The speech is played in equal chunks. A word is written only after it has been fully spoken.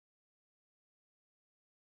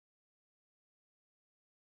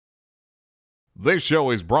This show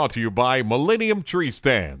is brought to you by Millennium Tree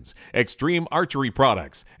Stands, Extreme Archery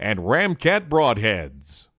Products, and Ramcat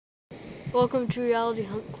Broadheads. Welcome to Reality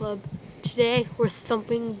Hunt Club. Today we're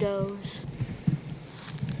thumping does.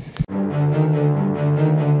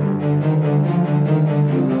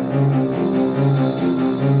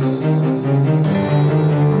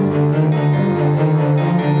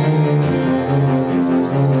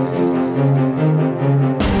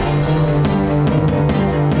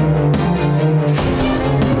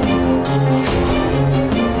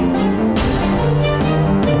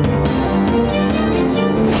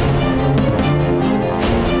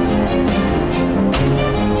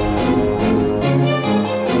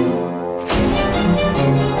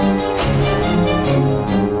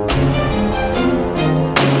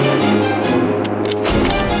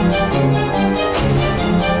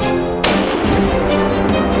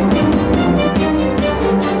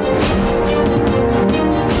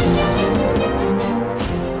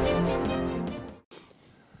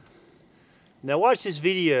 Now watch this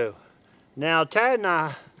video. Now Tad and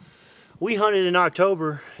I, we hunted in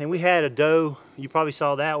October and we had a doe. You probably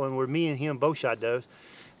saw that one where me and him both shot does.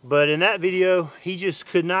 But in that video, he just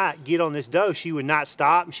could not get on this doe. She would not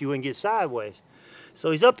stop and she wouldn't get sideways.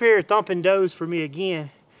 So he's up here thumping does for me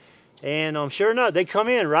again. And sure enough, they come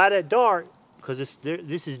in right at dark because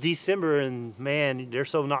this is December and man, they're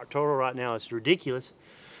so nocturnal right now, it's ridiculous.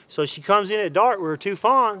 So she comes in at dark with her two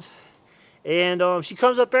fawns. And she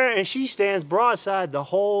comes up there and she stands broadside the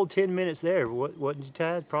whole 10 minutes there. Wasn't you,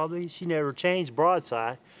 Tad? Probably. She never changed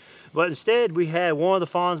broadside. But instead, we had one of the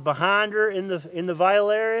fawns behind her in the vital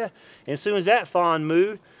area. And as soon as that fawn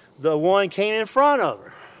moved, the one came in front of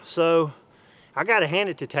her. So I got to hand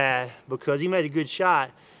it to Tad because he made a good shot.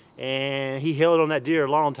 And he held on that deer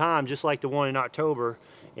a long time, just like the one in October.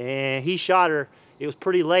 And he shot her. It was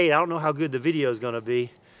pretty late. I don't know how good the video is going to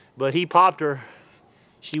be. But he popped her.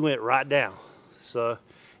 She went right down. So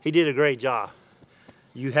he did a great job.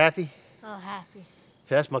 You happy? Oh, happy.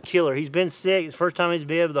 That's my killer. He's been sick. It's the first time he's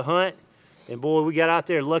been able to hunt. And boy, we got out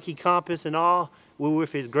there, Lucky Compass and all. We were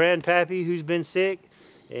with his grandpappy who's been sick.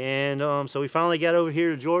 And so we finally got over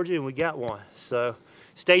here to Georgia and we got one. So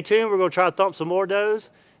stay tuned. We're going to try to thump some more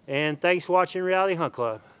does. And thanks for watching Reality Hunt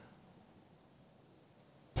Club.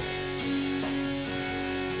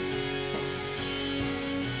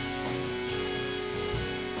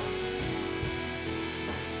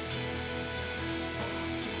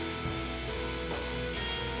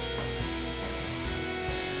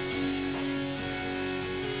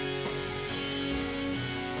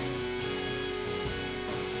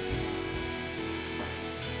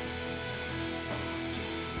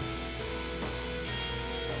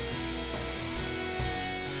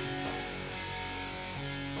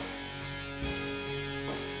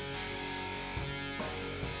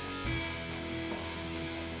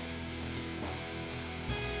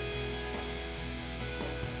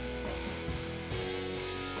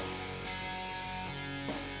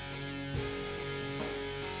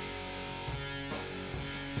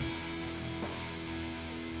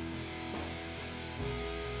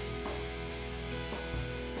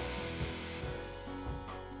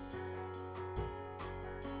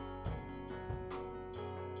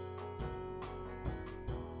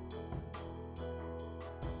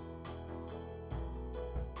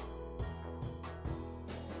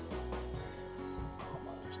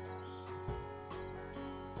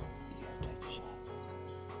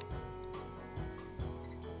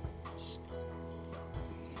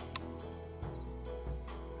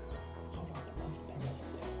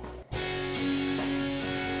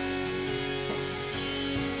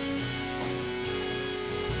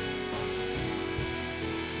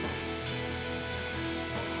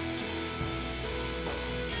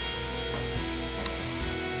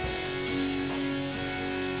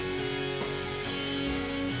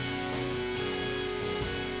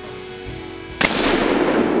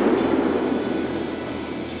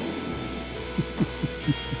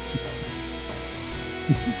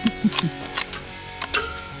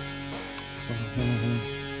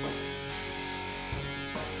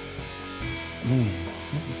 Man,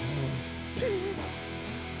 that was hard.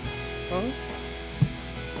 Huh?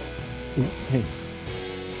 Hey,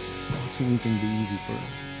 why can't anything be easy for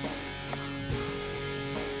us?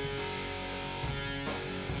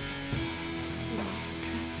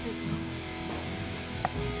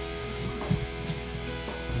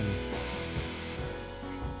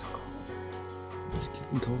 It's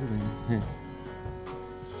getting cold in here.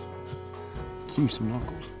 Give me some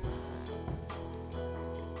knuckles.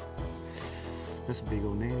 That's a big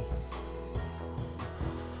old nanny.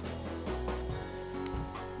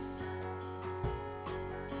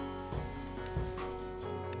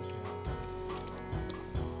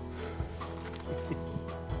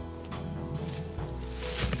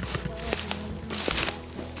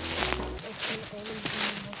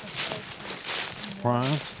 Prime?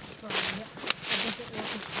 Prime, yeah. I doesn't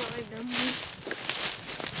work with prime numbers.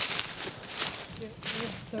 Your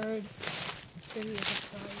third video is a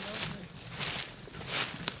prime number.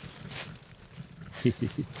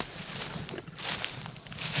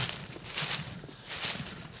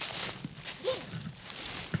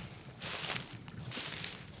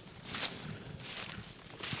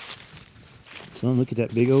 Son, look at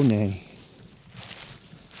that big old nanny.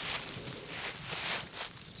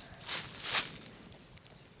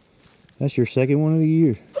 That's your second one of the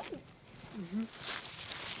year.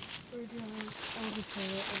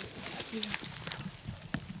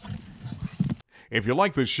 If you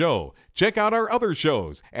like the show, check out our other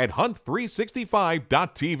shows at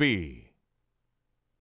hunt365.tv.